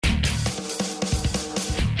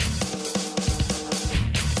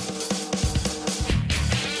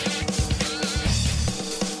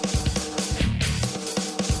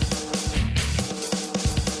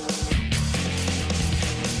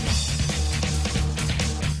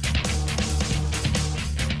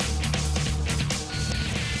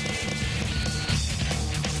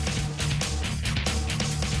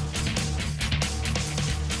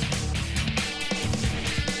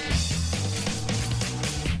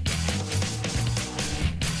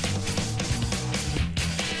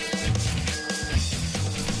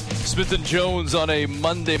Smith and Jones on a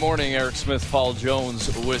Monday morning. Eric Smith, Paul Jones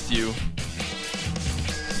with you.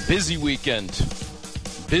 Busy weekend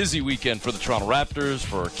for the Toronto Raptors,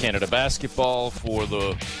 for Canada basketball, for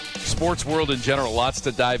the sports world in general. Lots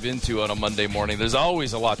to dive into on a Monday morning. There's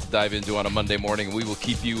always a lot to dive into on a Monday morning, and we will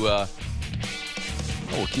keep you we'll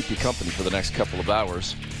keep you company for the next couple of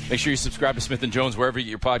hours. Make sure you subscribe to Smith and Jones wherever you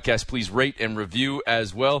get your podcast. Please rate and review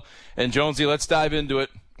as well. And Jonesy, let's dive into it.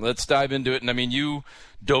 And I mean, you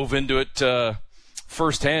dove into it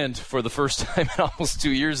firsthand for the first time in almost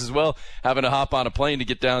 2 years as well, having to hop on a plane to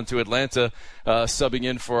get down to Atlanta, subbing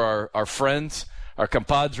in for our friend, our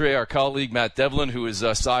compadre, our colleague, Matt Devlin, who is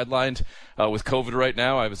sidelined with COVID right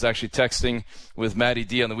now. I was actually texting with Matty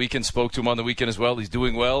D on the weekend, spoke to him on the weekend as well. He's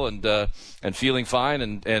doing well and feeling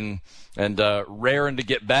fine and raring to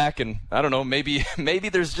get back. And I don't know, maybe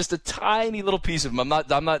there's just a tiny little piece of him.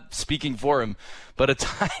 I'm not speaking for him, but a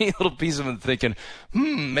tiny little piece of him thinking,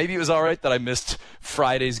 maybe it was all right that I missed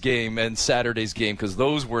Friday's game and Saturday's game, because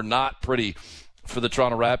those were not pretty for the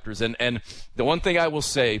Toronto Raptors. And the one thing I will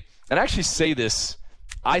say, and I actually say this,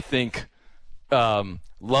 I think,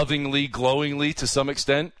 lovingly, glowingly to some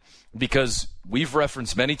extent, because we've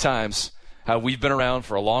referenced many times how we've been around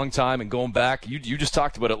for a long time and going back. You just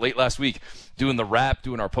talked about it late last week, doing the wrap,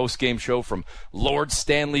 doing our post-game show from Lord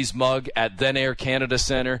Stanley's mug at then Air Canada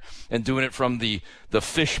Centre, and doing it from the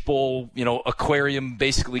fishbowl, aquarium,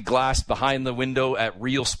 basically glass behind the window at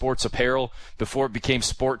Real Sports Apparel before it became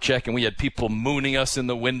Sport Check, and we had people mooning us in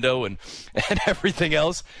the window and everything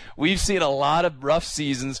else. We've seen a lot of rough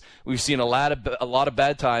seasons. We've seen a lot of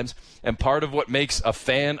bad times, and part of what makes a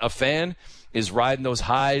fan is riding those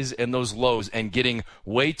highs and those lows and getting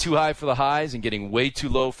way too high for the highs and getting way too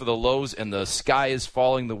low for the lows, and the sky is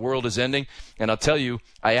falling, the world is ending. And I'll tell you,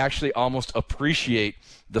 I actually almost appreciate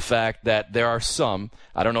the fact that there are some,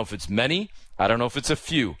 I don't know if it's many, I don't know if it's a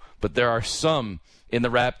few, but there are some in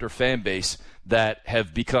the Raptor fan base that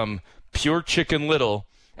have become pure Chicken Little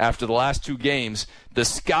after the last two games. The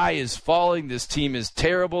sky is falling. This team is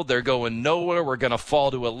terrible. They're going nowhere. We're going to fall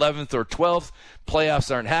to 11th or 12th. Playoffs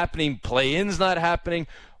aren't happening. Play-in's not happening.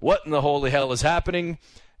 What in the holy hell is happening?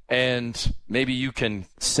 And maybe you can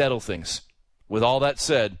settle things. With all that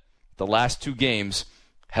said, the last two games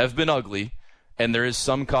have been ugly, and there is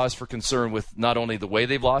some cause for concern with not only the way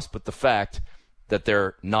they've lost, but the fact that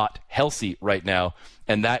they're not healthy right now,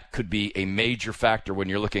 and that could be a major factor when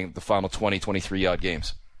you're looking at the final 20, 23-odd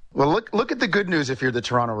games. Well, look at the good news if you're the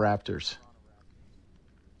Toronto Raptors.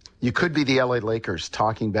 You could be the LA Lakers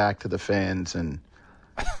talking back to the fans. And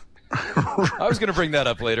I was going to bring that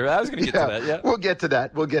up later. I was going to get to that, yeah. We'll get to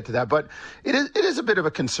that. But it is a bit of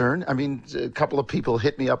a concern. I mean, a couple of people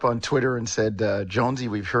hit me up on Twitter and said, Jonesy,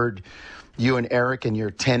 we've heard you and Eric and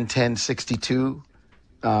your 10-10-62.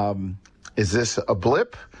 Is this a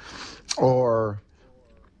blip? Or...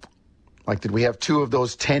 did we have two of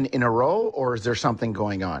those 10 in a row, or is there something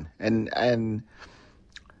going on? And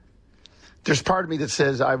there's part of me that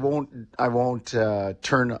says I won't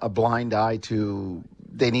turn a blind eye to.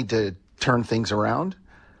 They need to turn things around.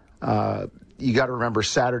 You got to remember,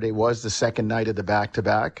 Saturday was the second night of the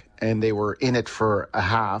back-to-back, and they were in it for a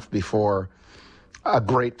half before a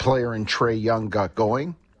great player in Trae Young got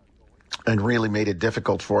going and really made it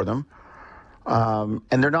difficult for them.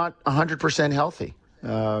 And they're not 100% healthy.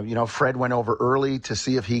 Fred went over early to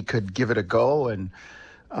see if he could give it a go. And,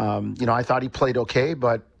 I thought he played okay,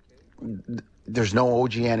 but there's no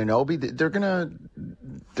OG Anunoby. They're going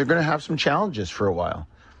to have some challenges for a while.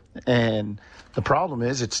 And the problem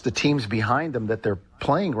is it's the teams behind them that they're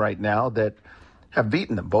playing right now that have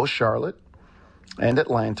beaten them, both Charlotte and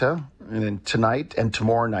Atlanta. And then tonight and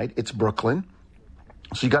tomorrow night, it's Brooklyn.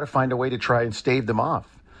 So you got to find a way to try and stave them off.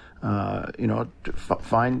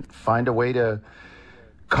 Find a way to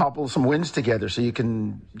cobble some wins together so you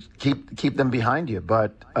can keep them behind you.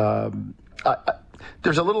 But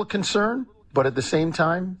there's a little concern, but at the same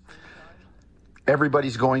time, everybody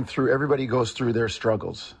goes through their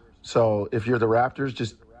struggles. So if you're the Raptors,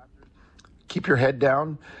 just keep your head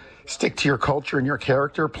down, stick to your culture and your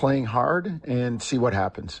character, playing hard, and see what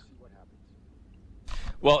happens.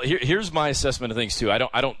 Well, here's my assessment of things too. I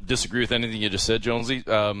don't disagree with anything you just said, Jonesy.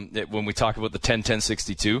 When we talk about the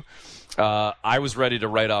 10-10-62, I was ready to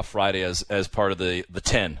write off Friday as part of the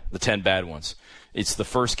 10 bad ones. It's the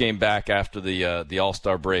first game back after the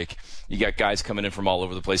All-Star break. You got guys coming in from all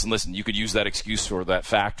over the place. And listen, you could use that excuse or that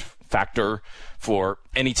factor for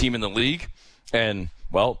any team in the league. And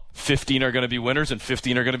Well, 15 are going to be winners and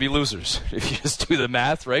 15 are going to be losers. If you just do the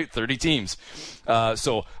math, right? 30 teams.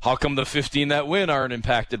 So how come the 15 that win aren't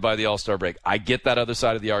impacted by the All-Star break? I get that other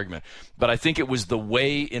side of the argument. But I think it was the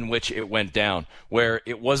way in which it went down, where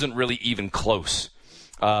it wasn't really even close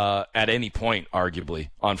at any point, arguably,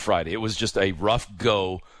 on Friday. It was just a rough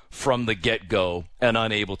go from the get-go and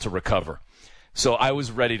unable to recover. So I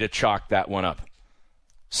was ready to chalk that one up.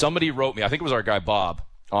 Somebody wrote me, I think it was our guy Bob,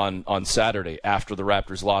 on Saturday after the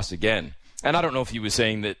Raptors lost again. And I don't know if he was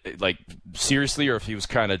saying that, like, seriously, or if he was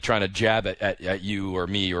kind of trying to jab at you or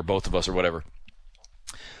me or both of us or whatever.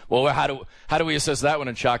 Well, how do we assess that one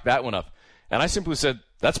and chalk that one up? And I simply said,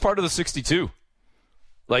 that's part of the 62.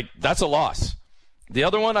 Like, that's a loss. The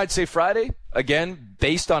other one, I'd say Friday, again,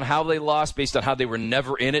 based on how they lost, based on how they were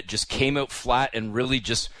never in it, just came out flat and really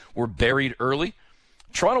just were buried early.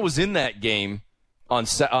 Toronto was in that game on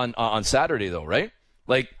Saturday, though, right?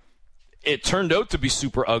 Like, it turned out to be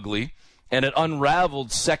super ugly, and it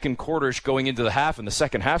unraveled second quarter going into the half, and the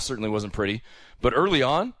second half certainly wasn't pretty. But early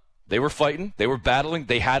on, they were fighting, they were battling,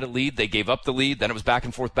 they had a lead, they gave up the lead, then it was back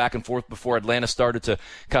and forth before Atlanta started to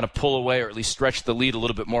kind of pull away or at least stretch the lead a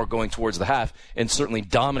little bit more going towards the half, and certainly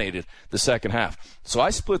dominated the second half. So I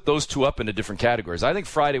split those two up into different categories. I think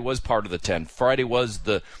Friday was part of the 10. Friday was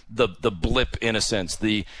the blip, in a sense,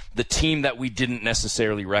 the team that we didn't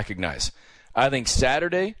necessarily recognize. I think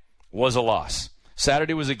Saturday was a loss.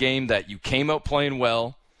 Saturday was a game that you came out playing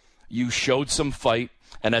well, you showed some fight,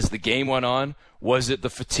 and as the game went on, was it the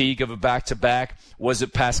fatigue of a back-to-back? Was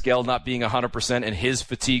it Pascal not being 100% and his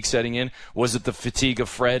fatigue setting in? Was it the fatigue of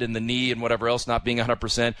Fred and the knee and whatever else not being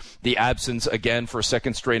 100%? The absence, again, for a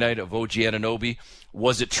second straight night of OG Anunoby?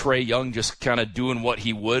 Was it Trae Young just kind of doing what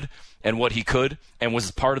he would and what he could? And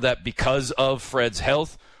was part of that because of Fred's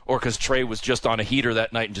health, or because Trae was just on a heater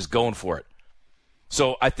that night and just going for it?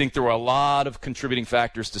 So I think there were a lot of contributing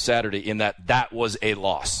factors to Saturday in that was a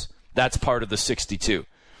loss. That's part of the 62.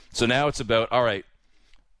 So now it's about, all right,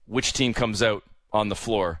 which team comes out on the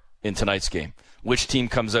floor in tonight's game? Which team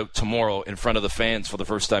comes out tomorrow in front of the fans for the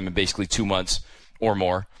first time in basically 2 months or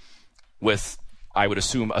more with, I would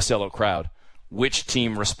assume, a sellout crowd? Which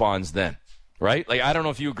team responds then, right? Like, I don't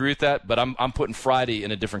know if you agree with that, but I'm putting Friday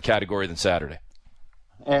in a different category than Saturday.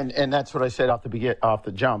 And that's what I said off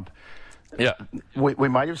the jump. Yeah. We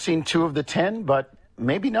might have seen 2 of the 10, but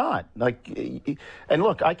maybe not. Like, and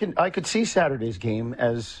look, I could see Saturday's game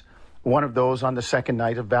as one of those on the second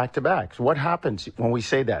night of back-to-backs. What happens when we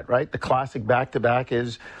say that, right? The classic back-to-back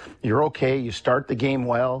is you're okay, you start the game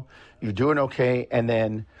well, you're doing okay, and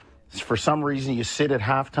then for some reason you sit at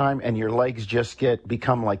halftime and your legs just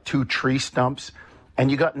become like 2 tree stumps, and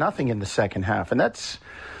you got nothing in the second half. And that's,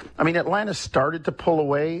 I mean, Atlanta started to pull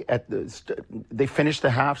away. They finished the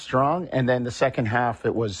half strong, and then the second half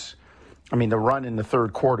it was, I mean, the run in the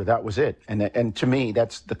third quarter, that was it. And to me,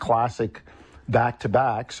 that's the classic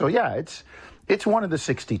back-to-back. So, yeah, it's one of the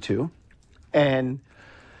 62. And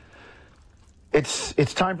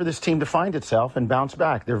it's time for this team to find itself and bounce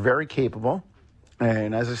back. They're very capable.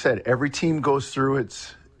 And as I said, every team goes through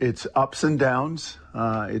its ups and downs.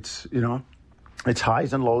 It's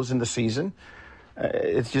highs and lows in the season.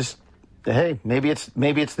 It's just, hey, maybe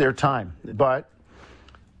it's their time. But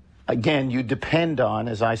again, you depend on,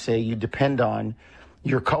 as I say, you depend on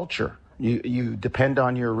your culture. You depend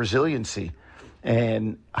on your resiliency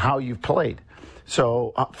and how you've played.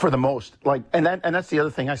 So for the most, and that's the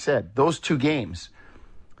other thing I said. Those 2 games.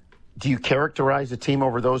 Do you characterize the team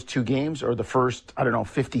over those 2 games or the first,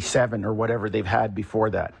 57 or whatever they've had before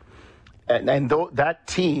that? And that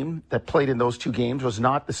team that played in those 2 games was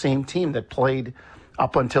not the same team that played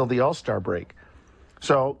up until the All-Star break.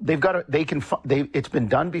 So it's been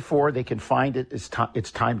done before. They can find it. It's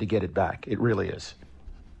time to get it back. It really is.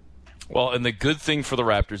 Well, and the good thing for the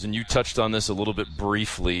Raptors, and you touched on this a little bit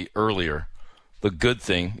briefly earlier, the good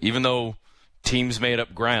thing, even though teams made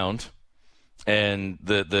up ground and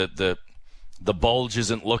the bulge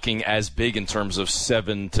isn't looking as big in terms of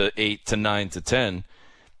 7 to 8 to 9 to 10,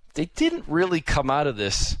 they didn't really come out of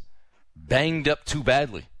this banged up too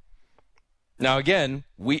badly. Now, again,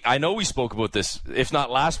 I know we spoke about this, if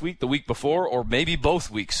not last week, the week before, or maybe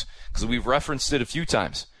both weeks, because we've referenced it a few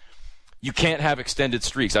times. You can't have extended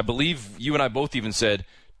streaks. I believe you and I both even said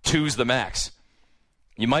 2's the max.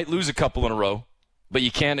 You might lose a couple in a row, but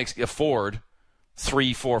you can't afford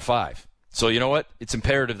 3, 4, 5. So you know what? It's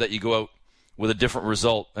imperative that you go out with a different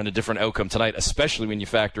result and a different outcome tonight, especially when you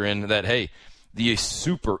factor in that, hey, the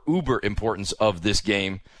super uber importance of this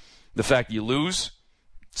game, the fact you lose,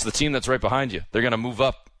 it's the team that's right behind you. They're going to move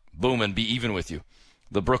up, boom, and be even with you.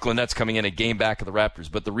 The Brooklyn Nets coming in a game back of the Raptors.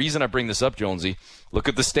 But the reason I bring this up, Jonesy, look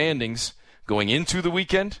at the standings going into the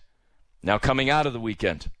weekend, now coming out of the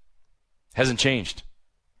weekend. Hasn't changed.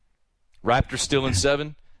 Raptors still in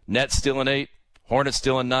 7, Nets still in 8, Hornets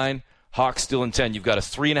still in 9, Hawks still in 10. You've got a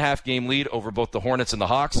 3.5 game lead over both the Hornets and the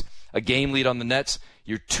Hawks, a game lead on the Nets.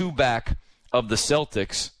 You're 2 back of the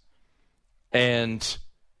Celtics, and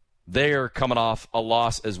they're coming off a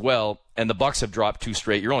loss as well, and the Bucks have dropped 2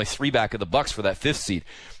 straight. You're only 3 back of the Bucks for that 5th seed.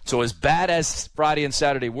 So as bad as Friday and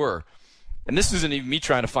Saturday were, and this isn't even me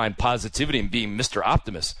trying to find positivity and being Mr.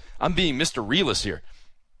 Optimist. I'm being Mr. Realist here.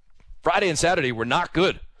 Friday and Saturday were not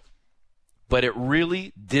good, but it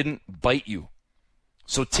really didn't bite you.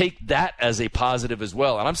 So take that as a positive as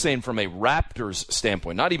well. And I'm saying from a Raptors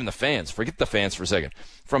standpoint, not even the fans. Forget the fans for a second.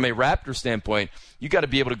 From a Raptors standpoint, you got to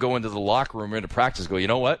be able to go into the locker room or into practice and go, you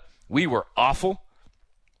know what? We were awful,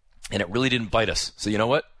 and it really didn't bite us. So you know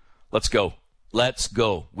what? Let's go. Let's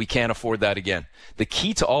go. We can't afford that again. The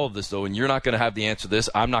key to all of this, though, and you're not going to have the answer to this,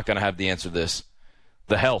 I'm not going to have the answer to this,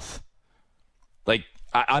 the health. Like,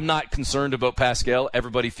 I'm not concerned about Pascal.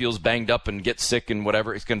 Everybody feels banged up and gets sick and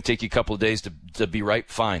whatever. It's going to take you a couple of days to be right.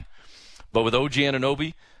 Fine. But with OG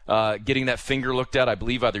Anunoby getting that finger looked at, I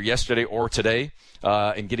believe, either yesterday or today,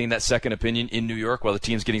 and getting that second opinion in New York while the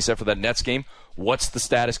team's getting set for that Nets game, what's the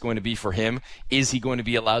status going to be for him? Is he going to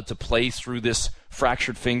be allowed to play through this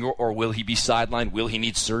fractured finger, or will he be sidelined? Will he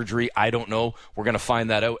need surgery? I don't know. We're going to find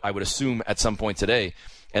that out, I would assume, at some point today.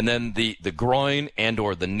 And then the groin and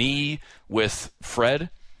or the knee with Fred,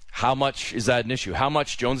 how much is that an issue? How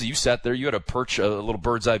much, Jonesy, you sat there, you had a little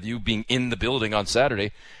bird's eye view being in the building on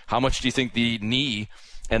Saturday. How much do you think the knee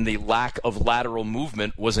and the lack of lateral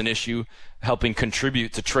movement was an issue helping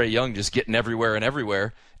contribute to Trae Young just getting anywhere and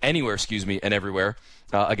everywhere against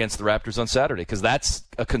the Raptors on Saturday? Because that's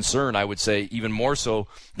a concern, I would say, even more so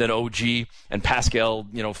than OG and Pascal,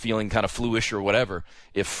 feeling kind of flu-ish or whatever.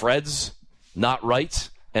 If Fred's not right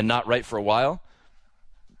and not right for a while,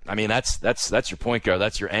 I mean, that's your point guard,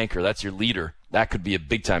 that's your anchor, that's your leader. That could be a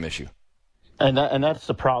big-time issue. And that's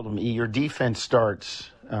the problem. Your defense starts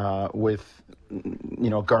with,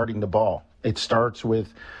 guarding the ball. It starts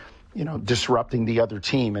with, disrupting the other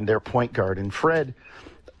team and their point guard. And Fred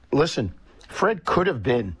could have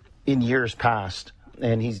been in years past,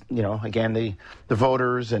 and he's, again, the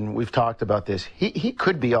voters, and we've talked about this, he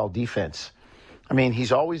could be all defense. I mean,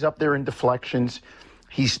 he's always up there in deflections.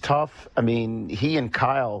 He's tough. I mean, he and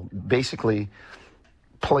Kyle basically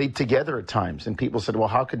played together at times. And people said, well,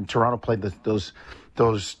 how could Toronto play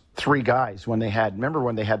those 3 guys when they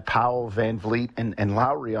had Powell, Van Vliet, and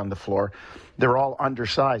Lowry on the floor? They're all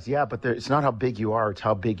undersized. Yeah, but it's not how big you are, it's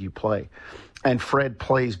how big you play. And Fred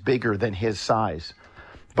plays bigger than his size.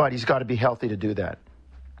 But he's got to be healthy to do that.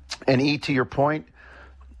 And to your point,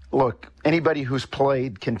 look, anybody who's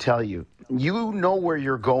played can tell you, you know where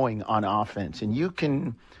you're going on offense, and you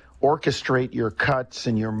can orchestrate your cuts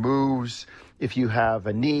and your moves if you have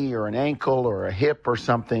a knee or an ankle or a hip or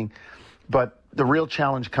something. But the real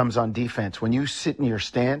challenge comes on defense. When you sit in your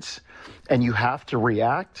stance and you have to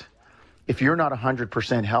react, if you're not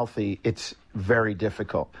 100% healthy, it's very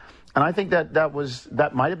difficult. And I think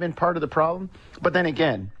that might have been part of the problem. But then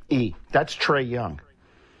again, that's Trae Young.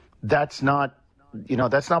 That's not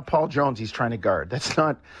Paul Jones he's trying to guard. That's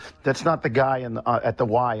not the guy at the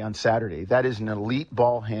Y on Saturday. That is an elite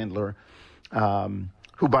ball handler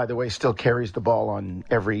who, by the way, still carries the ball on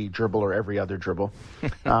every dribble or every other dribble.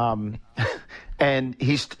 And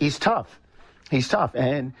he's tough. He's tough,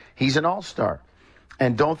 and he's an all-star.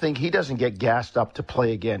 And don't think he doesn't get gassed up to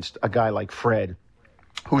play against a guy like Fred,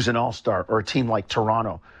 who's an all-star, or a team like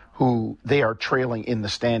Toronto, who they are trailing in the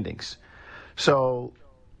standings. So,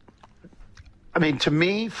 I mean, to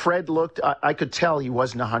me, Fred I could tell he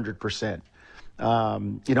wasn't 100%.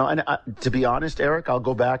 To be honest, Eric, I'll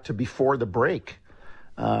go back to before the break.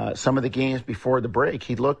 Some of the games before the break,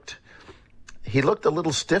 he looked a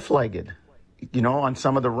little stiff-legged, on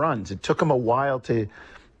some of the runs. It took him a while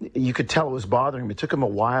you could tell it was bothering him. It took him a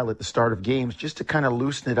while at the start of games just to kind of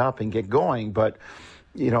loosen it up and get going. But,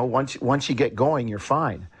 once you get going, you're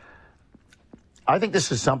fine. I think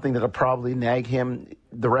this is something that'll probably nag him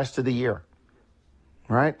the rest of the year.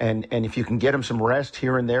 Right, and if you can get him some rest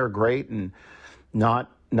here and there, great, and not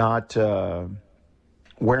wear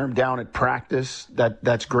him down at practice.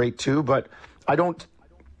 That's great too. But I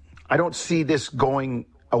don't see this going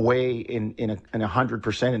away in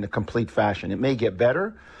 100% in a complete fashion. It may get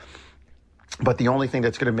better, but the only thing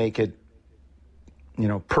that's going to make it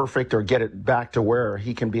perfect or get it back to where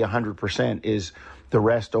he can be 100% is the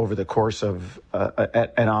rest over the course of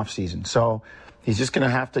an off season. So. He's just going to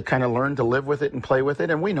have to kind of learn to live with it and play with it.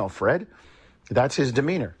 And we know Fred. That's his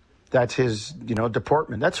demeanor. That's his,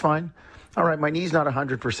 deportment. That's fine. all right, my knee's not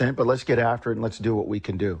 100%, but let's get after it and let's do what we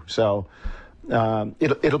can do. So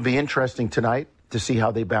it'll be interesting tonight to see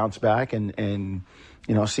how they bounce back and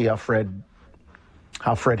see how Fred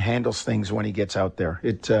handles things when he gets out there.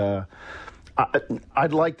 I'm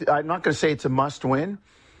not going to say it's a must win,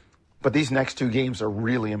 but these next two games are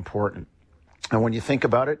really important. And when you think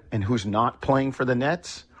about it, and who's not playing for the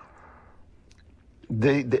Nets,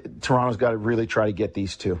 Toronto's got to really try to get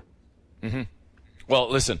these two. Mm-hmm. Well,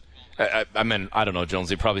 listen, I mean, I don't know,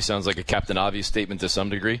 Jonesy, probably sounds like a Captain Obvious statement to some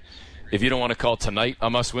degree. If you don't want to call tonight a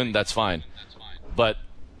must-win, that's fine. But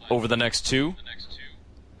over the next two,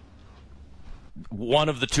 one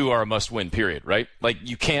of the two are a must-win, period, right? Like,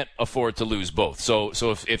 you can't afford to lose both. So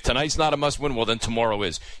if tonight's not a must-win, well, then tomorrow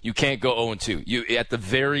is. You can't go 0-2. You, at the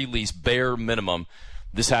very least, bare minimum,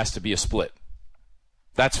 this has to be a split.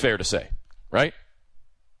 That's fair to say, right?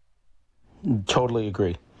 Totally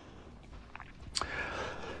agree.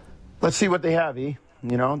 Let's see what they have, E.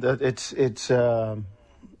 It's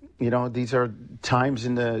these are times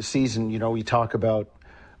in the season, we talk about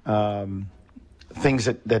things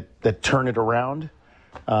that turn it around,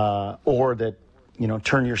 or that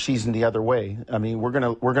turn your season the other way. I mean,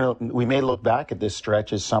 we may look back at this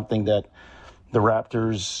stretch as something that the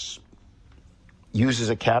Raptors use as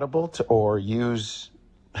a catapult, or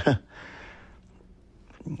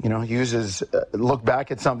look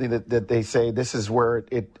back at something that they say this is where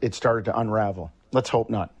it started to unravel. Let's hope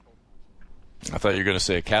not. I thought you were going to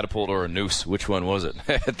say a catapult or a noose. Which one was it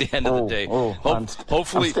at the end of the day?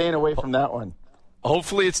 Hopefully, I'm staying away from that one.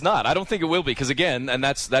 Hopefully it's not. I don't think it will be, because again, and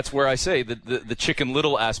that's where I say the Chicken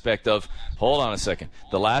Little aspect of, hold on a second,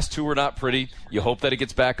 the last two were not pretty. You hope that it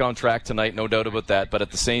gets back on track tonight, no doubt about that. But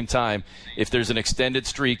at the same time, if there's an extended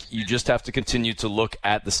streak, you just have to continue to look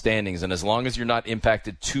at the standings. And as long as you're not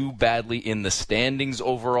impacted too badly in the standings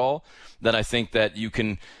overall, then I think that you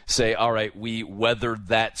can say, all right, we weathered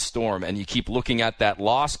that storm. And you keep looking at that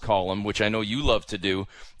loss column, which I know you love to do.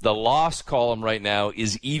 The loss column right now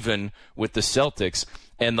is even with the Celtics.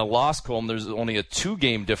 And the loss column, there's only a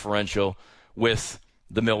 2-game differential with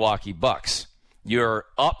the Milwaukee Bucks. You're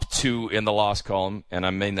up 2 in the loss column, and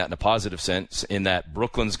I mean that in a positive sense, in that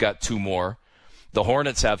Brooklyn's got 2 more. The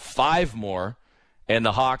Hornets have 5 more, and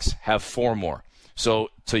the Hawks have 4 more. So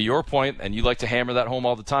to your point, and you like to hammer that home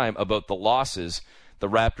all the time about the losses, the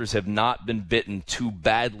Raptors have not been bitten too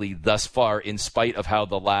badly thus far in spite of how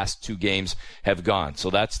the last 2 games have gone. So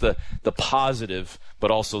that's the positive,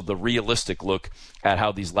 but also the realistic look at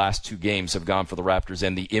how these last 2 games have gone for the Raptors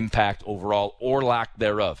and the impact overall or lack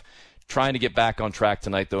thereof. Trying to get back on track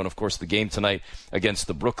tonight, though, and of course the game tonight against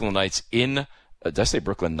the Brooklyn Knights did I say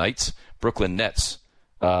Brooklyn Knights? Brooklyn Nets.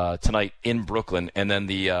 Tonight in Brooklyn, and then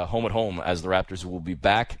the home at home, as the Raptors will be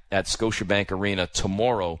back at Scotiabank Arena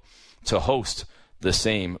tomorrow to host the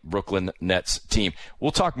same Brooklyn Nets team.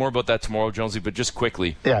 We'll talk more about that tomorrow, Jonesy, but just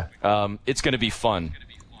quickly, it's going to be fun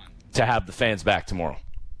to have the fans back tomorrow.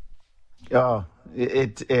 Oh,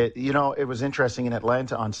 it was interesting in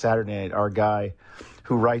Atlanta on Saturday night. Our guy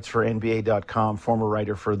who writes for NBA.com, former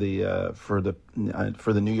writer for the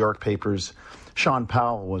New York papers, Sean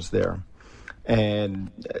Powell, was there.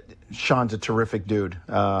 And Sean's a terrific dude.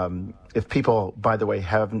 If people, by the way,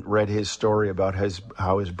 haven't read his story about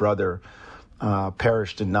how his brother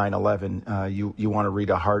perished in 9/11, you want to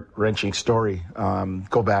read a heart-wrenching story,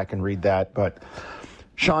 go back and read that. But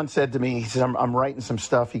Sean said to me, he said, I'm writing some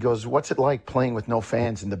stuff. He goes, what's it like playing with no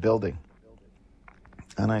fans in the building?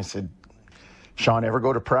 And I said, Sean, ever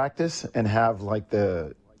go to practice and have like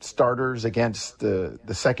the starters against the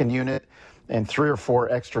second unit and 3 or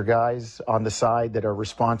 4 extra guys on the side that are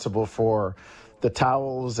responsible for the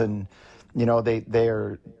towels, and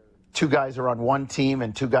they're 2 guys are on one team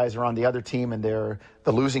and 2 guys are on the other team, and the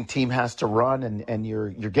losing team has to run, and you're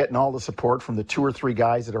getting all the support from the 2 or 3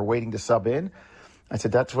 guys that are waiting to sub in. I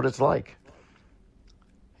said, that's what it's like.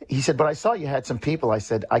 He said, but I saw you had some people. I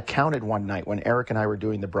said, I counted one night when Eric and I were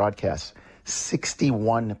doing the broadcast,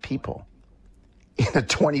 61 people in a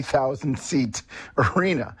 20,000-seat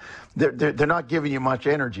arena. They're not giving you much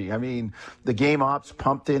energy. I mean, the game ops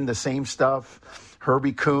pumped in the same stuff.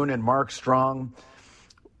 Herbie Kuhn and Mark Strong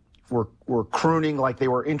were crooning like they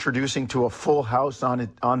were introducing to a full house on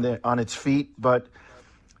its feet. But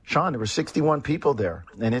Sean, there were 61 people there,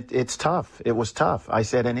 and it's tough. It was tough. I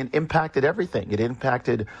said, and it impacted everything. It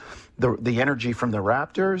impacted the energy from the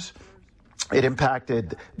Raptors. It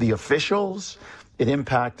impacted the officials. It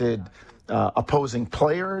impacted opposing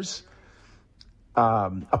players,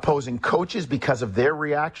 opposing coaches because of their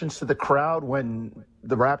reactions to the crowd when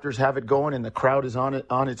the Raptors have it going and the crowd is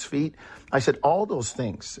on its feet. I said all those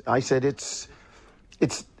things. I said it's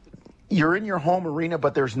you're in your home arena,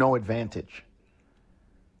 but there's no advantage.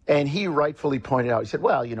 And he rightfully pointed out, he said,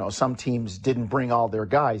 well, some teams didn't bring all their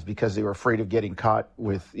guys because they were afraid of getting caught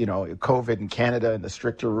with, COVID in Canada and the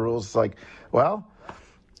stricter rules. Like, well,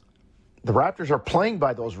 the Raptors are playing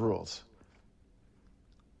by those rules,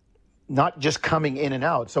 not just coming in and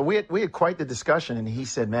out. So we had quite the discussion, and he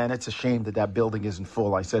said, man, it's a shame that building isn't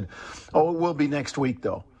full. I said, oh, it will be next week,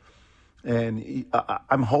 though. And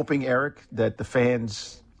I'm hoping, Eric, that the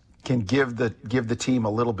fans can give the team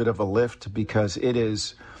a little bit of a lift, because it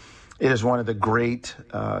is one of the great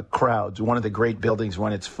crowds, one of the great buildings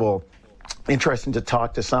when it's full. Interesting to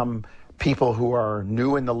talk to some people who are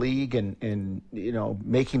new in the league and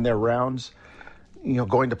making their rounds,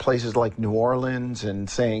 going to places like New Orleans and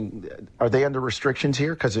saying, are they under restrictions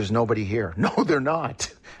here? Because there's nobody here. No, they're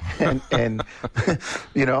not. And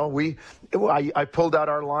I pulled out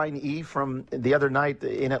our line E from the other night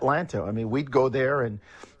in Atlanta. I mean, we'd go there, and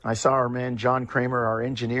I saw our man, John Kramer, our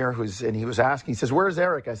engineer, and he was asking, he says, where's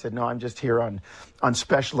Eric? I said, no, I'm just here on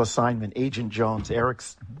special assignment, Agent Jones.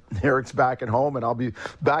 Eric's back at home, and I'll be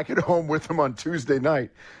back at home with him on Tuesday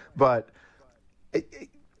night. But,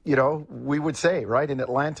 we would say, right, in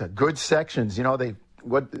Atlanta, good sections,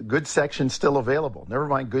 good sections still available. Never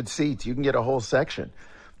mind good seats. You can get a whole section,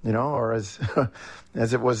 or as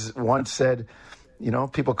it was once said,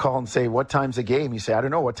 people call and say, what time's the game? You say, I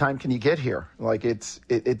don't know. What time can you get here? Like, it's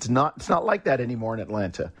not like that anymore in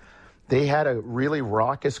Atlanta. They had a really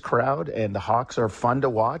raucous crowd, and the Hawks are fun to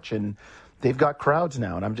watch, and they've got crowds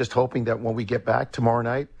now. And I'm just hoping that when we get back tomorrow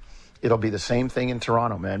night, it'll be the same thing in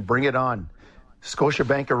Toronto, man. Bring it on.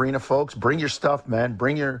 Scotiabank Arena, folks. Bring your stuff, man.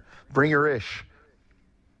 Bring your ish.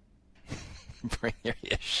 Bring your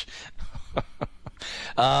ish.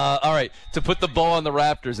 All right, to put the bow on the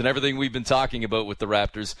Raptors and everything we've been talking about with the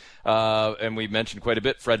Raptors, and we mentioned quite a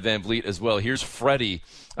bit Fred VanVleet as well. Here's Freddie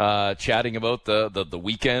chatting about the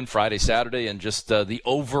weekend, Friday, Saturday, and just the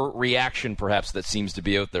overreaction perhaps that seems to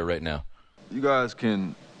be out there right now. You guys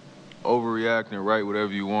can overreact and write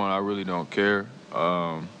whatever you want. I really don't care.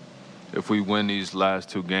 If we win these last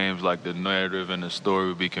two games, like, the narrative and the story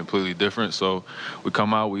would be completely different. So we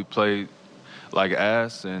come out, we play like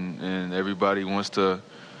ass, and everybody wants to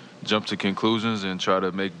jump to conclusions and try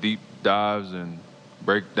to make deep dives and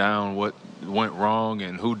break down what went wrong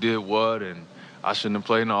and who did what, and I shouldn't have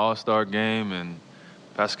played in the All-Star game, and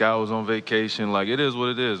Pascal was on vacation. Like, it is what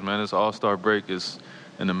it is, man. It's All-Star break. It's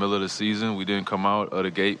in the middle of the season. We didn't come out of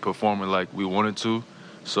the gate performing like we wanted to.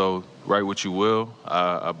 So write what you will.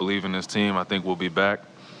 I believe in this team. I think we'll be back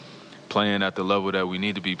playing at the level that we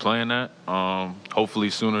need to be playing at,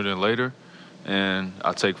 hopefully sooner than later. And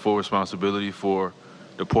I take full responsibility for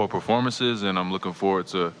the poor performances, and I'm looking forward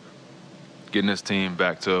to getting this team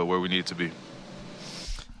back to where we need to be.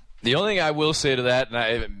 The only thing I will say to that,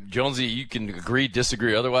 and Jonesy, you can agree,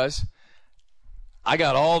 disagree otherwise, I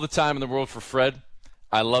got all the time in the world for Fred.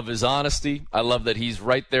 I love his honesty. I love that he's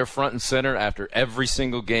right there front and center after every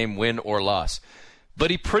single game, win or loss.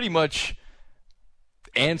 But he pretty much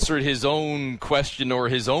answered his own question or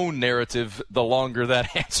his own narrative the longer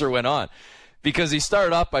that answer went on. Because he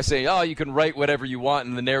started off by saying, you can write whatever you want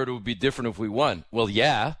and the narrative would be different if we won. Well,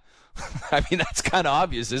 yeah. I mean, that's kind of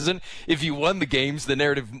obvious, isn't it? If you won the games, the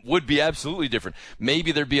narrative would be absolutely different.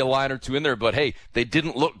 Maybe there'd be a line or two in there, but hey, they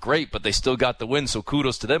didn't look great, but they still got the win, so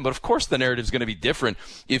kudos to them. But of course the narrative's going to be different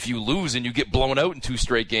if you lose and you get blown out in 2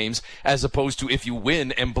 straight games, as opposed to if you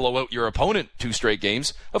win and blow out your opponent 2 straight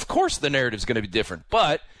games. Of course the narrative's going to be different.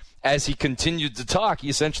 But as he continued to talk, he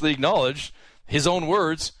essentially acknowledged his own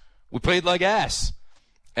words, we played like ass,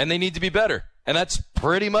 and they need to be better. And that's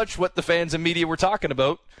pretty much what the fans and media were talking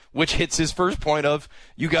about, which hits his first point of,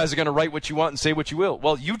 you guys are going to write what you want and say what you will.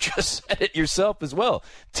 Well, you just said it yourself as well.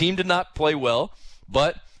 Team did not play well,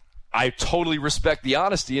 but I totally respect the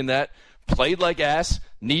honesty in that. Played like ass,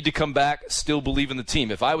 need to come back, still believe in the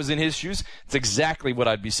team. If I was in his shoes, it's exactly what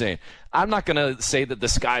I'd be saying. I'm not going to say that the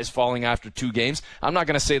sky's falling after 2 games. I'm not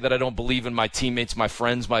going to say that I don't believe in my teammates, my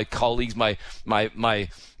friends, my colleagues, my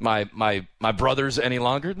brothers any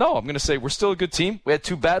longer. No, I'm going to say we're still a good team. We had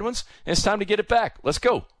 2 bad ones, and it's time to get it back. Let's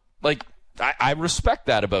go. Like, I respect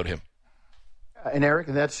that about him. And Eric,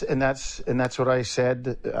 that's what I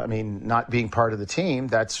said. I mean, not being part of the team,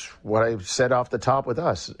 that's what I said off the top with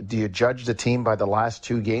us. Do you judge the team by the last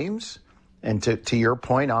 2 games? And to your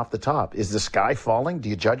point off the top, is the sky falling? Do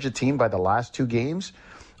you judge the team by the last 2 games,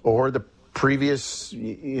 or the previous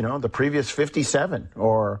 57,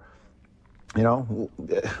 or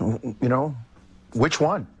which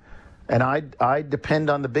one? And I depend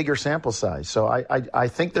on the bigger sample size. So I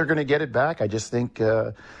think they're going to get it back. I just think.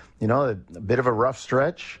 A bit of a rough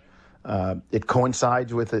stretch. It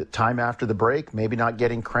coincides with the time after the break, maybe not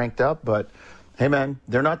getting cranked up, but hey, man,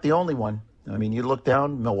 they're not the only one. I mean, you look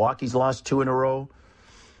down, Milwaukee's lost 2 in a row.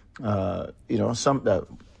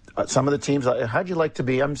 Some of the teams. How'd you like to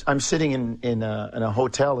be? I'm sitting in a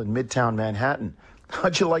hotel in Midtown Manhattan.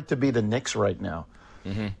 How'd you like to be the Knicks right now?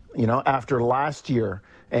 Mm-hmm. After last year,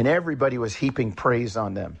 and everybody was heaping praise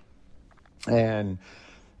on them. And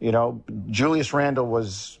Julius Randle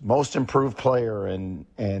was most improved player, and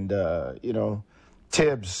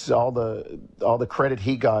Tibbs, all the credit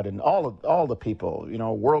he got, and all the people,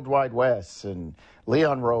 Worldwide West and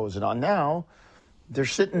Leon Rose, and on now. They're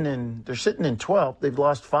sitting in 12th. They've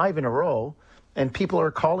lost 5 in a row, and people are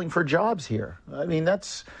calling for jobs here. I mean,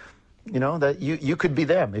 that's that you could be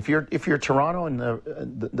them if you're Toronto and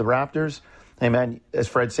the Raptors. Hey man, as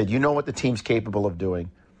Fred said, you know what the team's capable of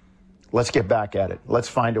doing. Let's get back at it. Let's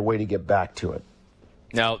find a way to get back to it.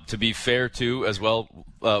 Now, to be fair too, as well,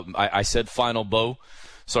 I said final bow.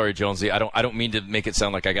 Sorry, Jonesy. I don't mean to make it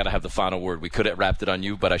sound like I got to have the final word. We could have wrapped it on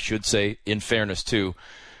you, but I should say, in fairness too.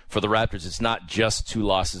 For the Raptors, it's not just 2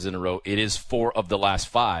 losses in a row. It is 4 of the last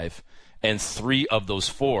 5, and 3 of those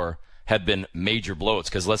 4 have been major blowouts.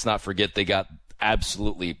 Because let's not forget they got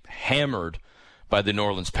absolutely hammered by the New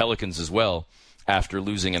Orleans Pelicans as well after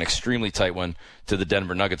losing an extremely tight one to the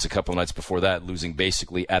Denver Nuggets a couple of nights before that, losing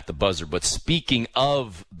basically at the buzzer. But speaking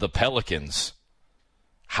of the Pelicans,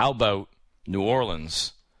 how about New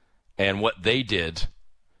Orleans and what they did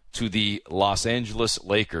to the Los Angeles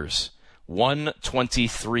Lakers?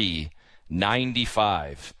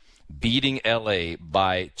 123-95, beating LA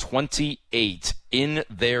by 28 in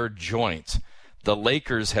their joint. The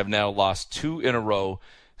Lakers have now lost 2 in a row,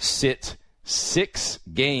 sit 6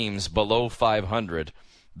 games below 500,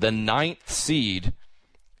 the 9th seed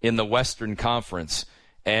in the Western Conference.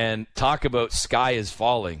 And talk about sky is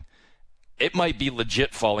falling. It might be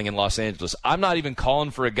legit falling in Los Angeles. I'm not even calling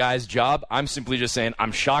for a guy's job. I'm simply just saying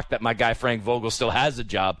I'm shocked that my guy Frank Vogel still has a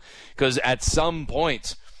job, because at some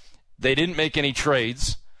point they didn't make any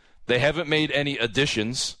trades. They haven't made any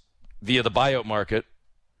additions via the buyout market.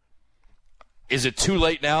 Is it too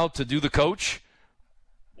late now to do the coach?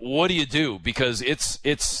 What do you do? Because it's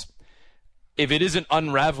if it isn't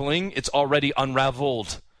unraveling, it's already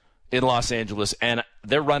unraveled in Los Angeles, and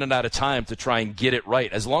they're running out of time to try and get it right.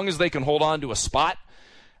 As long as they can hold on to a spot,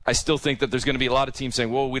 I still think that there's going to be a lot of teams saying,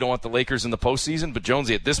 well, we don't want the Lakers in the postseason. But,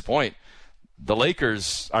 Jonesy, at this point, the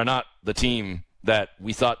Lakers are not the team that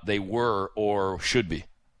we thought they were or should be.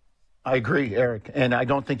 I agree, Eric, and I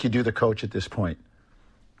don't think you do the coach at this point.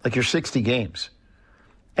 Like, you're 60 games,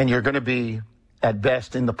 and you're going to be, at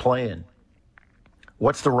best, in the play-in.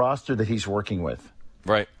 What's the roster that he's working with?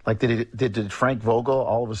 Right. Like, did Frank Vogel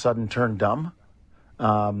all of a sudden turn dumb?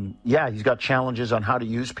 Yeah, he's got challenges on how to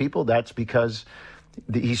use people. That's because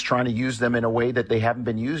he's trying to use them in a way that they haven't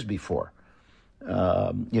been used before.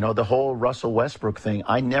 The whole Russell Westbrook thing,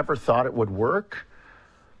 I never thought it would work.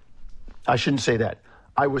 I shouldn't say that.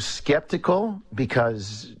 I was skeptical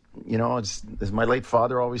because, as my late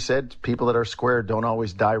father always said, people that are square don't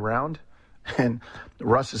always die round. And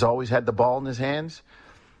Russ has always had the ball in his hands.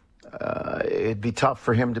 It'd be tough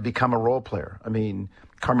for him to become a role player. I mean,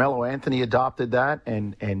 Carmelo Anthony adopted that,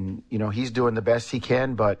 and he's doing the best he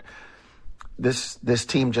can. But this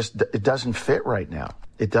team it doesn't fit right now.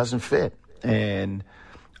 It doesn't fit, and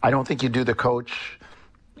I don't think you do the coach.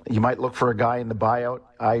 You might look for a guy in the buyout.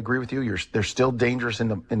 I agree with you. They're still dangerous in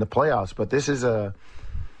the playoffs, but this is a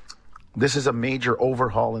major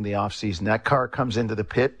overhaul in the offseason. That car comes into the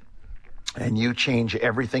pit, and you change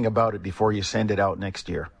everything about it before you send it out next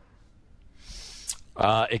year.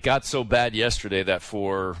 It got so bad yesterday that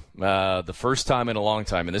for the first time in a long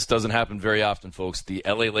time, and this doesn't happen very often, folks, the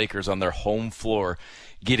LA Lakers on their home floor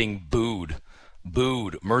getting booed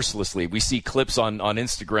mercilessly. We see clips on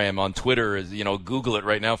Instagram, on Twitter, Google it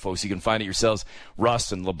right now, folks. You can find it yourselves.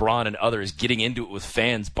 Russ and LeBron and others getting into it with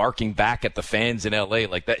fans, barking back at the fans in LA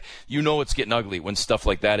like that. It's getting ugly when stuff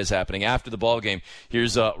like that is happening. After the ball game,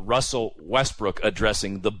 here's Russell Westbrook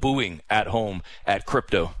addressing the booing at home at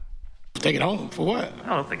Crypto. Take it home for what? I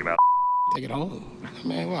don't think about Take it home.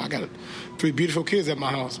 Man, well, I got 3 beautiful kids at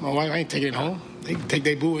my house. My wife ain't taking it home. They can take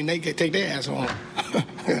their boo and they can take their ass home.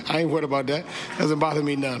 I ain't worried about that. Doesn't bother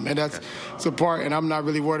me none, man. That's a part, and I'm not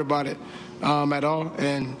really worried about it at all.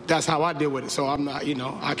 And that's how I deal with it. So I'm not,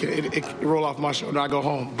 I can it roll off my shoulder. I go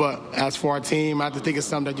home. But as for our team, I have to think it's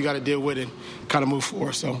something that you got to deal with and kind of move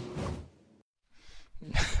forward. So.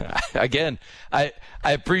 Again, I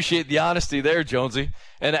appreciate the honesty there, Jonesy.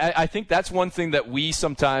 And I think that's one thing that we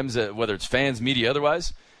sometimes, whether it's fans, media,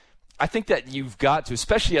 otherwise, I think that you've got to,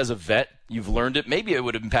 especially as a vet, you've learned it. Maybe it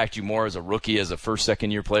would impact you more as a rookie, as a first,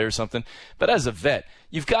 second-year player or something. But as a vet,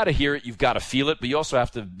 you've got to hear it, you've got to feel it, but you also have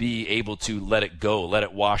to be able to let it go, let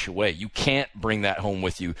it wash away. You can't bring that home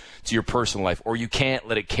with you to your personal life, or you can't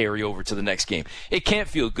let it carry over to the next game. It can't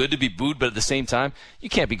feel good to be booed, but at the same time, you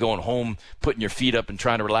can't be going home, putting your feet up and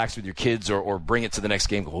trying to relax with your kids or bring it to the next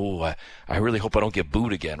game. Oh, I really hope I don't get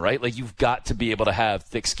booed again, right? Like, you've got to be able to have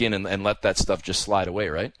thick skin and let that stuff just slide away,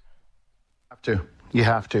 right? You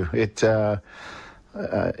have to.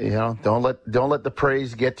 Don't let the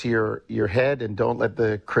praise get to your head, and don't let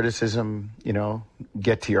the criticism,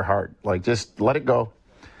 get to your heart. Like, just let it go.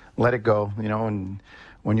 Let it go, and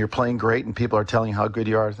when you're playing great and people are telling you how good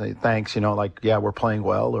you are, say thanks, we're playing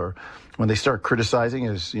well. Or when they start criticizing,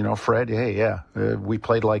 as Fred, hey, we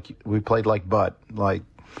played like butt. Like,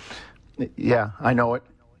 yeah, I know it.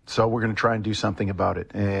 So we're going to try and do something about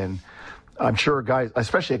it. And I'm sure guys,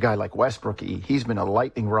 especially a guy like Westbrook, he's been a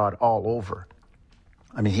lightning rod all over.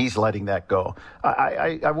 I mean, he's letting that go.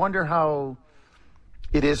 I wonder how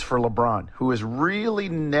it is for LeBron, who has really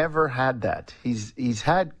never had that. He's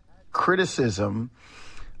had criticism,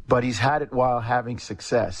 but he's had it while having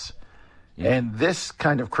success. Yeah. And this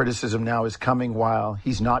kind of criticism now is coming while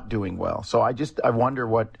he's not doing well. So I wonder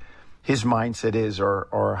what his mindset is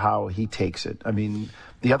or how he takes it. I mean,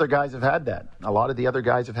 the other guys have had that. A lot of the other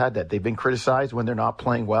guys have had that. They've been criticized when they're not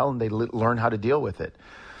playing well, and they learn how to deal with it.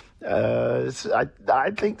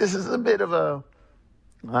 I think this is a bit of a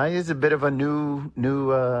new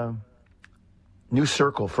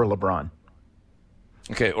circle for LeBron.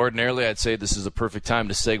 Okay, ordinarily I'd say this is a perfect time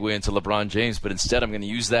to segue into LeBron James, but instead I'm going to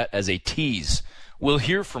use that as a tease. We'll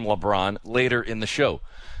hear from LeBron later in the show,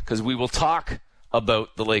 because we will talk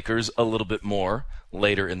about the Lakers a little bit more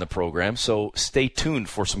later in the program. So stay tuned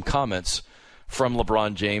for some comments from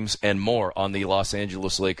LeBron James and more on the Los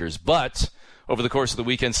Angeles Lakers. But over the course of the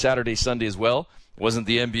weekend, Saturday, Sunday as well, it wasn't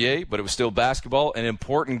the NBA, but it was still basketball, and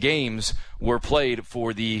important games were played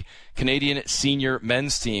for the Canadian senior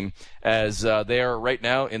men's team, as they are right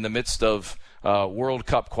now in the midst of World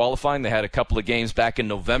Cup qualifying. They had a couple of games back in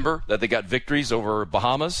November that they got victories over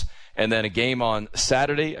Bahamas, and then a game on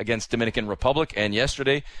Saturday against Dominican Republic, and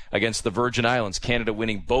yesterday against the Virgin Islands. Canada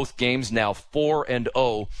winning both games, now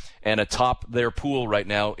 4-0, and atop their pool right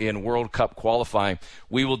now in World Cup qualifying.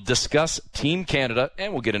 We will discuss Team Canada,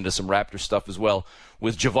 and we'll get into some Raptor stuff as well,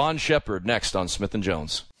 with Javon Shepard next on Smith &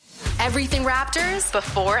 Jones. Everything Raptors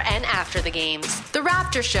before and after the games. The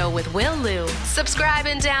Raptor Show with Will Liu. Subscribe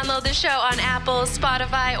and download the show on Apple,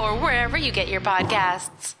 Spotify, or wherever you get your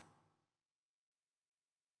podcasts.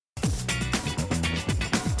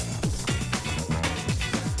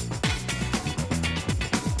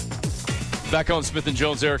 Back on Smith &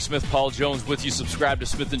 Jones, Eric Smith, Paul Jones with you. Subscribe to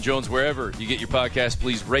Smith & Jones wherever you get your podcast.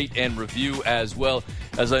 Please rate and review as well.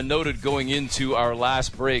 As I noted going into our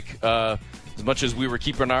last break, as much as we were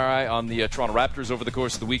keeping our eye on the Toronto Raptors over the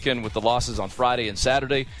course of the weekend with the losses on Friday and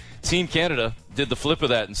Saturday, Team Canada did the flip of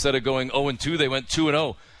that. Instead of going 0-2, they went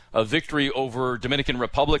 2-0. A victory over Dominican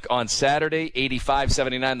Republic on Saturday,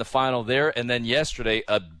 85-79 the final there. And then yesterday,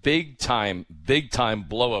 a big-time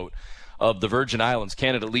blowout of the Virgin Islands,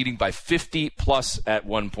 Canada leading by 50-plus at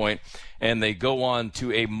one point, and they go on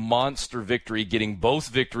to a monster victory, getting both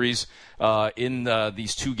victories in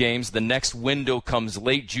these two games. The next window comes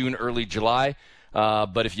late June, early July,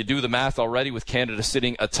 but if you do the math already, with Canada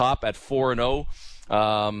sitting atop at 4-0,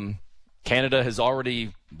 Canada has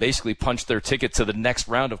already basically punched their ticket to the next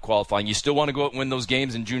round of qualifying. You still want to go out and win those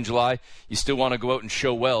games in June, July. You still want to go out and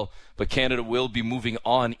show well, but Canada will be moving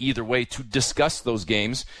on either way to discuss those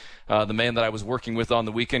games. The man that I was working with on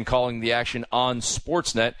the weekend, calling the action on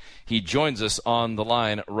Sportsnet, he joins us on the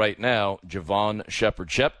line right now, Javon Shepard.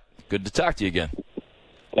 Shep, good to talk to you again.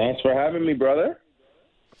 Thanks for having me, brother.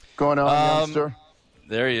 Going on, youngster?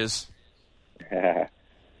 There he is.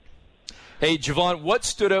 Hey, Javon, what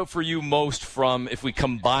stood out for you most from, if we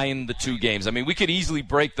combine the two games? I mean, we could easily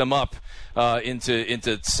break them up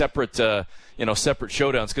into separate separate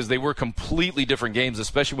showdowns, because they were completely different games,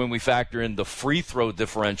 especially when we factor in the free throw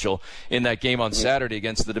differential in that game on Saturday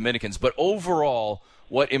against the Dominicans. But overall,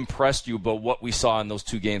 what impressed you about what we saw in those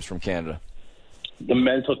two games from Canada? The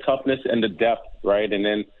mental toughness and the depth, right? And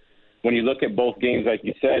then when you look at both games, like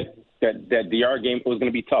you said, that DR game was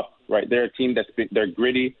going to be tough, right? They're a team they're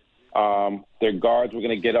gritty. Their guards were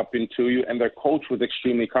going to get up into you, and their coach was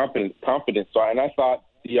extremely confident. So, and I thought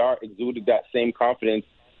DR exuded that same confidence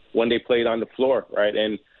when they played on the floor, right?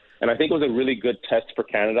 And I think it was a really good test for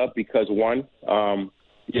Canada because, one,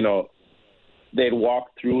 they'd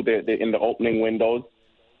walked through in the opening window,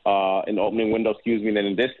 and then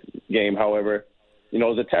in this game, however,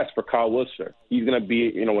 is a test for Kyle Wiltshire. He's going to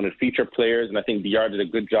be, one of the feature players, and I think DR did a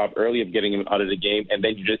good job early of getting him out of the game. And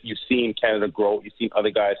then you've seen Canada grow. You've seen other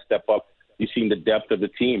guys step up. You've seen the depth of the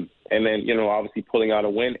team. And then, obviously pulling out a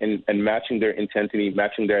win and matching their intensity,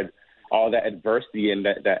 matching all that adversity and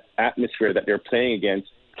that atmosphere that they're playing against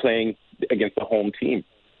the home team.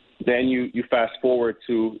 Then you fast forward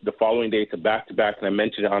to the following day to back-to-back, and I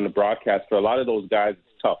mentioned it on the broadcast. For a lot of those guys,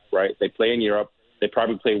 it's tough, right? They play in Europe. They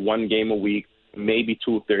probably play one game a week, maybe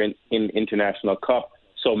two if they're in International Cup.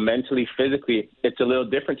 So mentally, physically, it's a little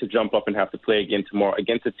different to jump up and have to play again tomorrow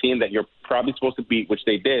against a team that you're probably supposed to beat, which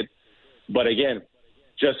they did. But again,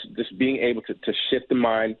 just being able to shift the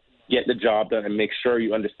mind, get the job done, and make sure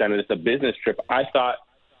you understand that it's a business trip. I thought,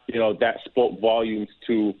 that spoke volumes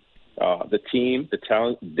to the team, the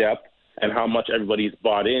talent, depth, and how much everybody's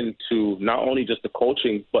bought into not only just the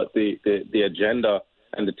coaching, but the agenda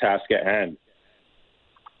and the task at hand.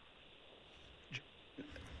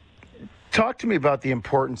 Talk to me about the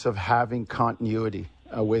importance of having continuity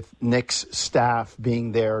with Nick's staff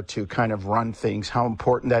being there to kind of run things, how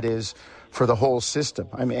important that is for the whole system.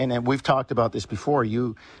 I mean, and we've talked about this before.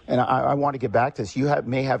 I want to get back to this. You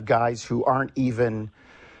may have guys who aren't even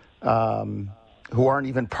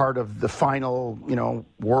part of the final,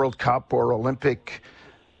 World Cup or Olympic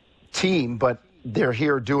team, but they're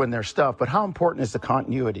here doing their stuff. But how important is the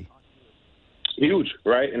continuity? Huge,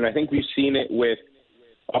 right? And I think we've seen it with,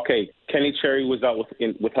 Kenny Cherry was out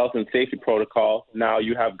with health and safety protocol. Now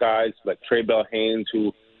you have guys like Trey Bell-Haynes,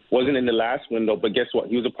 who wasn't in the last window, but guess what?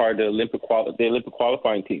 He was a part of the Olympic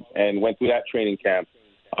qualifying team and went through that training camp.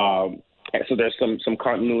 So there's some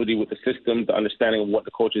continuity with the system, the understanding of what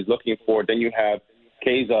the coach is looking for. Then you have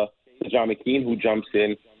Keza, John McKean, who jumps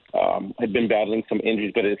in, had been battling some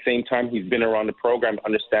injuries, but at the same time, he's been around the program,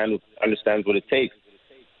 understands what it takes.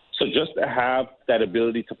 So just to have that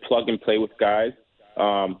ability to plug and play with guys,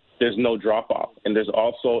 there's no drop-off. And there's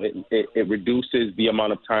also, it reduces the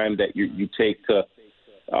amount of time that you take to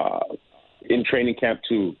in training camp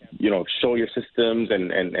to, show your systems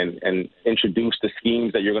and introduce the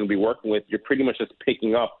schemes that you're going to be working with. You're pretty much just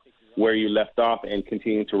picking up where you left off and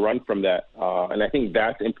continuing to run from that. And I think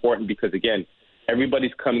that's important because, again,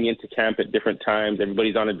 everybody's coming into camp at different times.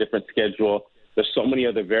 Everybody's on a different schedule. There's so many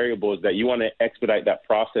other variables that you want to expedite that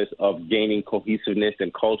process of gaining cohesiveness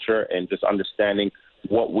and culture and just understanding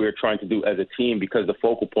what we're trying to do as a team, because the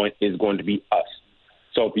focal point is going to be us.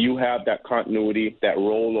 So if you have that continuity, that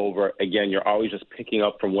rollover, again, you're always just picking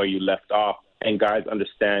up from where you left off, and guys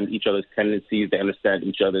understand each other's tendencies. They understand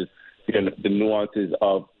each other's, the nuances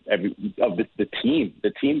of the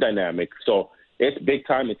team dynamic. So it's big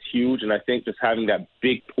time. It's huge. And I think just having that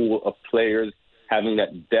big pool of players, having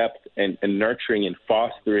that depth and nurturing and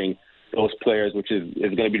fostering those players, which is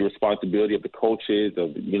going to be the responsibility of the coaches,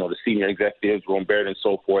 of the senior executives, Ron Baird and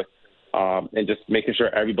so forth, and just making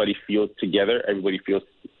sure everybody feels together, everybody feels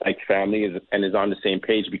like family and is on the same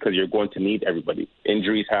page, because you're going to need everybody.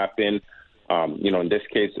 Injuries happen. In this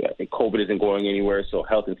case, COVID isn't going anywhere, so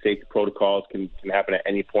health and safety protocols can happen at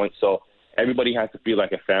any point. So everybody has to feel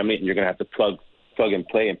like a family, and you're going to have to plug and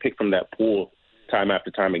play and pick from that pool time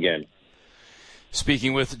after time again.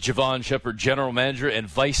 Speaking with Javon Shepard, General Manager and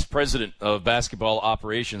Vice President of Basketball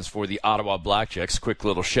Operations for the Ottawa Blackjacks. Quick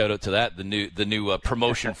little shout out to that, the new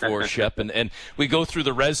promotion for Shep. And we go through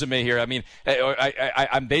the resume here. I mean,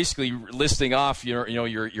 I'm basically listing off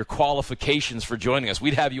your qualifications for joining us.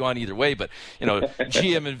 We'd have you on either way, but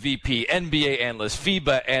GM and VP, NBA analyst,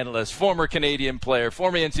 FIBA analyst, former Canadian player,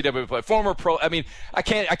 former NCAA player, former pro. I mean, I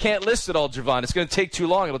can't list it all, Javon. It's going to take too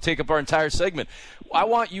long. It'll take up our entire segment. I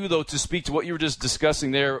want you, though, to speak to what you were just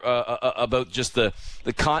discussing there about just the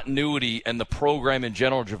continuity and the program in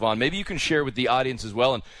general, Javon. Maybe you can share with the audience as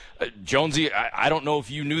well. And Jonesy, I don't know if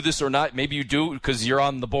you knew this or not. Maybe you do because you're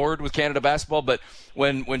on the board with Canada Basketball. But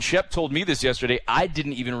when Shep told me this yesterday, I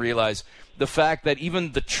didn't even realize the fact that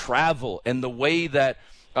even the travel and the way that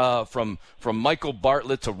from Michael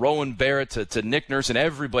Bartlett to Rowan Barrett to Nick Nurse and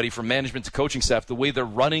everybody from management to coaching staff, the way they're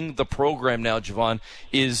running the program now, Javon,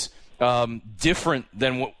 is different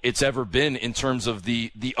than what it's ever been in terms of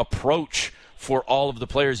the approach for all of the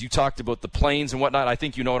players. You talked about the planes and whatnot. I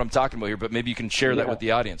think you know what I'm talking about here, but maybe you can share that with the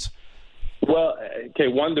audience. Well,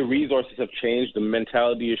 one, the resources have changed. The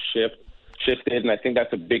mentality is shifted, and I think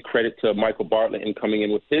that's a big credit to Michael Bartlett in coming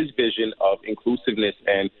in with his vision of inclusiveness.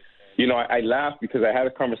 And, I laughed because I had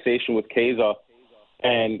a conversation with Keza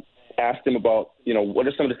and asked him about, what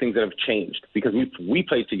are some of the things that have changed? Because we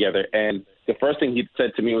played together, and the first thing he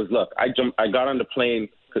said to me was, look, I got on the plane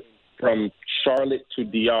from Charlotte to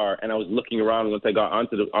DR, and I was looking around once I got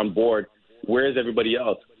on board, where is everybody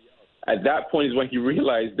else? At that point is when he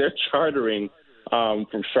realized they're chartering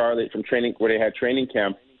from Charlotte, from training where they had training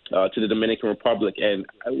camp, to the Dominican Republic, and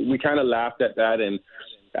we kind of laughed at that. And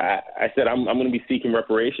I said, I'm going to be seeking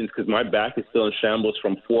reparations because my back is still in shambles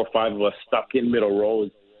from 4 or 5 of us stuck in middle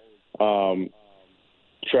rows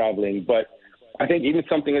traveling. But I think even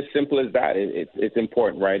something as simple as that, it's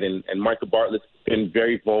important, right? And Michael Bartlett's been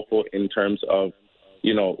very vocal in terms of,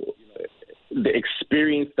 you know, the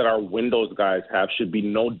experience that our Windows guys have should be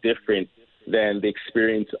no different than the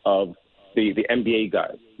experience of the NBA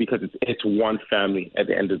guys, because it's one family at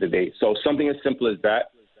the end of the day. So something as simple as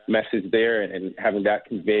that message there and having that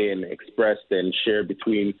conveyed and expressed and shared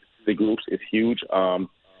between the groups is huge.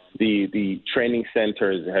 The training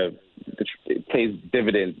centers it pays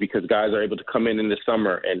dividends because guys are able to come in the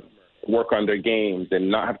summer and work on their games and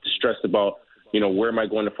not have to stress about, you know, where am I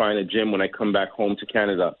going to find a gym when I come back home to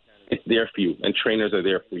Canada? It's there for you, and trainers are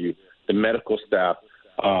there for you. The medical staff,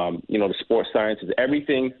 you know, the sports sciences,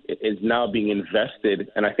 everything is now being invested.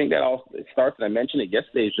 And I think that all starts, and I mentioned it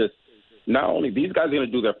yesterday, is just not only these guys are going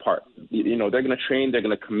to do their part. You know, they're going to train, they're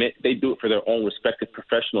going to commit. They do it for their own respective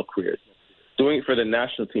professional careers. Doing it for the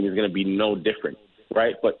national team is going to be no different,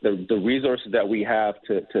 right? But the resources that we have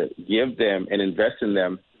to give them and invest in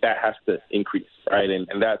them, that has to increase, right? And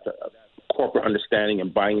that's a corporate understanding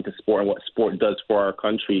and buying into sport and what sport does for our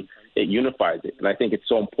country. It unifies it. And I think it's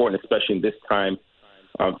so important, especially in this time,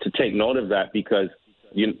 to take note of that, because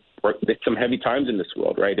there's some heavy times in this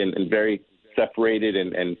world, right? And very separated.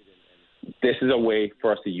 And this is a way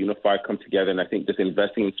for us to unify, come together. And I think just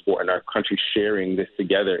investing in sport and our country sharing this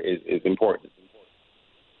together is important.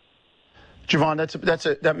 Javon,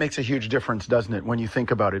 that makes a huge difference, doesn't it, when you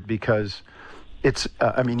think about it? Because it's,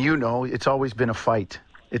 it's always been a fight.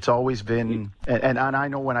 It's always been, and I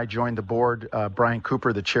know when I joined the board, Brian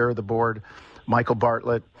Cooper, the chair of the board, Michael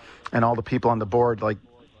Bartlett, and all the people on the board, like,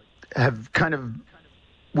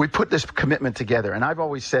 we put this commitment together. And I've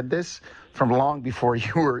always said this from long before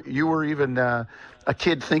you were even a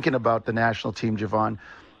kid thinking about the national team, Javon.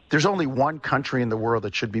 There's only one country in the world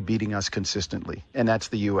that should be beating us consistently, and that's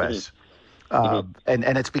the U.S. And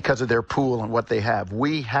it's because of their pool and what they have.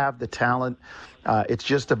 We have the talent. It's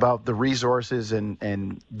just about the resources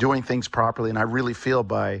and doing things properly. And I really feel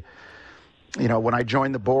when I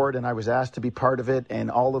joined the board and I was asked to be part of it, and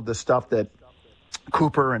all of the stuff that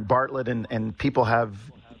Cooper and Bartlett and people have,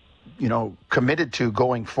 committed to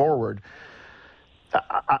going forward,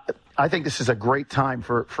 I think this is a great time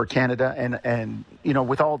for Canada. And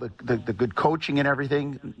with all the good coaching and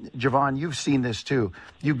everything, Javon, you've seen this too.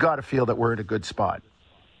 You've got to feel that we're in a good spot.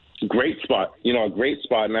 Great spot, a great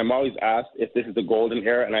spot. And I'm always asked if this is the golden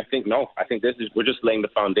era. And I think, no, I think we're just laying the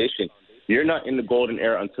foundation. You're not in the golden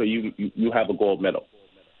era until you have a gold medal.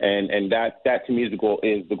 And that to me is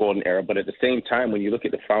the golden era. But at the same time, when you look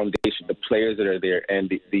at the foundation, the players that are there, and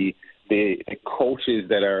the coaches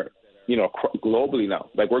that are, globally now,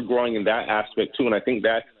 like, we're growing in that aspect too. And I think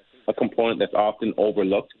that's a component that's often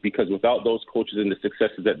overlooked, because without those coaches and the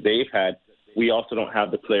successes that they've had, we also don't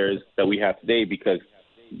have the players that we have today, because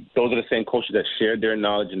those are the same coaches that shared their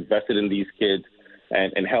knowledge, invested in these kids,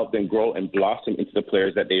 and helped them grow and blossom into the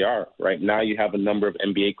players that they are. Right now, you have a number of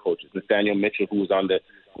NBA coaches. Nathaniel Mitchell, who's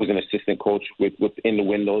an assistant coach within the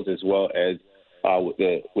Windows, as well as with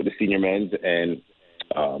the senior men's, and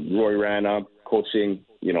Roy Rana coaching.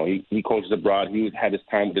 He coaches abroad. He had his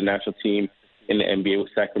time with the national team in the NBA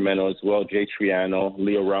with Sacramento as well. Jay Triano,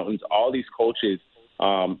 Leo Routens, all these coaches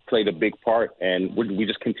played a big part, and we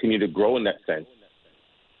just continue to grow in that sense.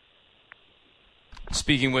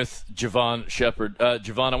 Speaking with Javon Shepherd,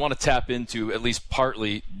 Javon, I want to tap into at least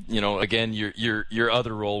partly, again, your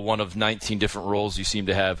other role, one of 19 different roles you seem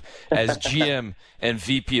to have as GM and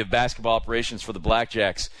VP of basketball operations for the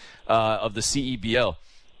Blackjacks of the CEBL.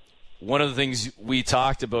 One of the things we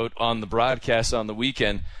talked about on the broadcast on the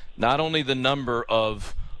weekend, not only the number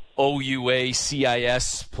of OUA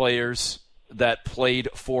CIS players that played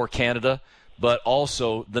for Canada, but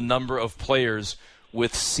also the number of players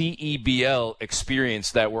with CEBL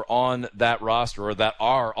experience that were on that roster, or that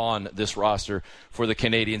are on this roster for the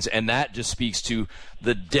Canadians. And that just speaks to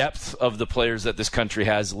the depth of the players that this country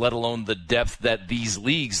has, let alone the depth that these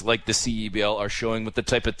leagues like the CEBL are showing with the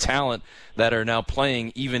type of talent that are now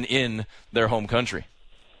playing even in their home country.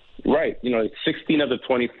 Right. 16 of the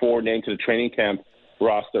 24 named to the training camp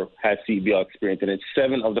roster had CEBL experience, and it's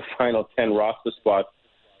 7 of the final 10 roster spots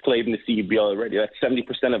played in the CEBL already. That's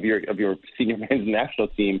 70% of your senior men's national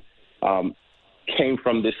team came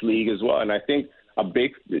from this league as well. And I think the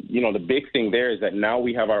big thing there is that now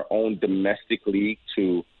we have our own domestic league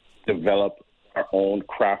to develop our own,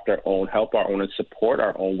 craft our own, help our own, and support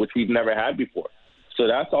our own, which we've never had before. So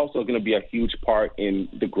that's also going to be a huge part in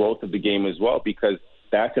the growth of the game as well, because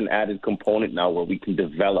that's an added component now where we can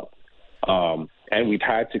develop. And we've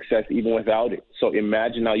had success even without it. So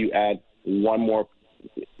imagine now you add one more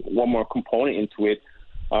component into it,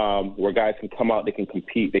 where guys can come out, they can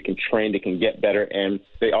compete, they can train, they can get better, and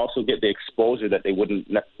they also get the exposure that they wouldn't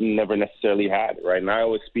never necessarily had, right? And I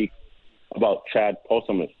always speak about Chad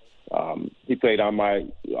Postlemus. He played on my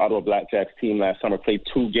Ottawa Blackjacks team last summer, played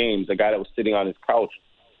 2 games, a guy that was sitting on his couch,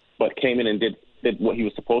 but came in and did what he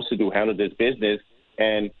was supposed to do, handled his business,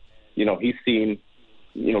 and, he's seen,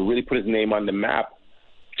 really put his name on the map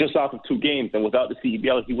just off of 2 games. And without the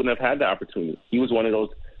CEBL, he wouldn't have had the opportunity. He was one of those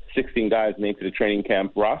 16 guys named to the training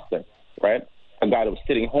camp roster, right? A guy that was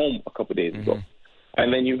sitting home a couple of days ago.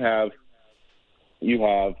 And then you have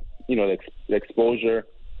the exposure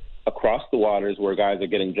across the waters where guys are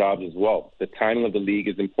getting jobs as well. The timing of the league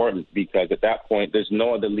is important, because at that point, there's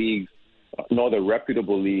no other leagues, no other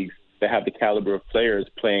reputable leagues that have the caliber of players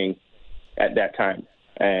playing at that time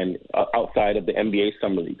and outside of the NBA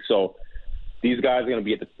Summer League. So these guys are going to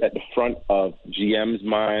be at the front of GMs'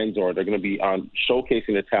 minds, or they're going to be on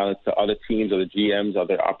showcasing their talents to other teams or the GMs, or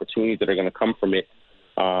the opportunities that are going to come from it.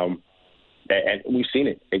 And we've seen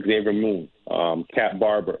it. Xavier Moon, Cat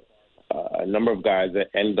Barber, a number of guys that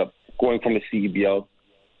ended up going from the CEBL,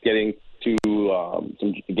 getting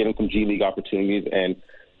some G League opportunities, and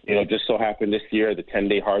just so happened this year the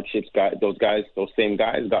 10-day hardships those same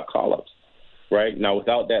guys got call-ups. Right now,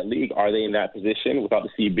 without that league, are they in that position? Without the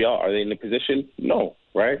CEBL, are they in the position? No,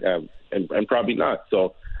 right, and probably not.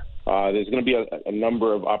 So there's going to be a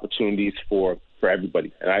number of opportunities for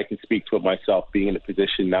everybody, and I can speak to it myself, being in the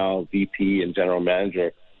position now, VP and general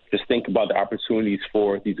manager. Just think about the opportunities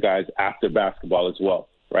for these guys after basketball as well,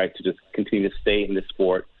 right? To just continue to stay in the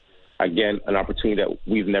sport. Again, an opportunity that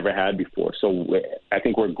we've never had before. So I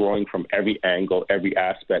think we're growing from every angle, every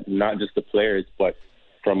aspect, not just the players, but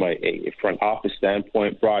from a front office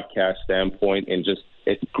standpoint, broadcast standpoint, and just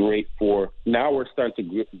it's great for now we're starting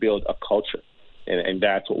to build a culture, and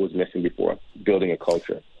that's what was missing before, building a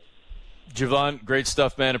culture. Javon, great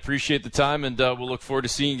stuff, man. Appreciate the time, and we'll look forward to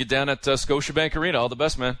seeing you down at Scotiabank Arena. All the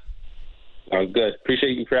best, man. Sounds good.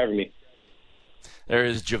 Appreciate you for having me. There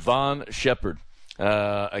is Javon Shepherd.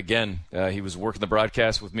 He was working the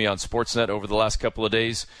broadcast with me on Sportsnet over the last couple of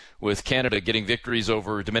days, with Canada getting victories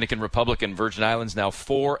over Dominican Republic and Virgin Islands, now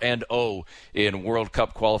 4-0 in World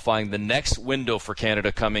Cup qualifying. The next window for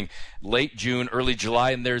Canada coming late June, early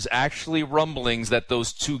July, and there's actually rumblings that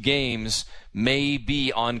those 2 games may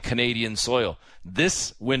be on Canadian soil.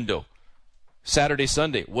 This window, Saturday,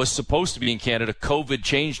 Sunday, was supposed to be in Canada. COVID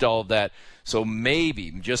changed all of that. So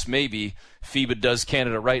maybe, just maybe, FIBA does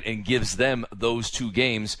Canada right and gives them those 2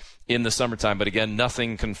 games in the summertime. But again,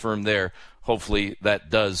 nothing confirmed there. Hopefully that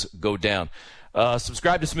does go down.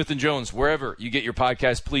 Subscribe to Smith & Jones wherever you get your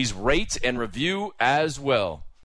podcast. Please rate and review as well.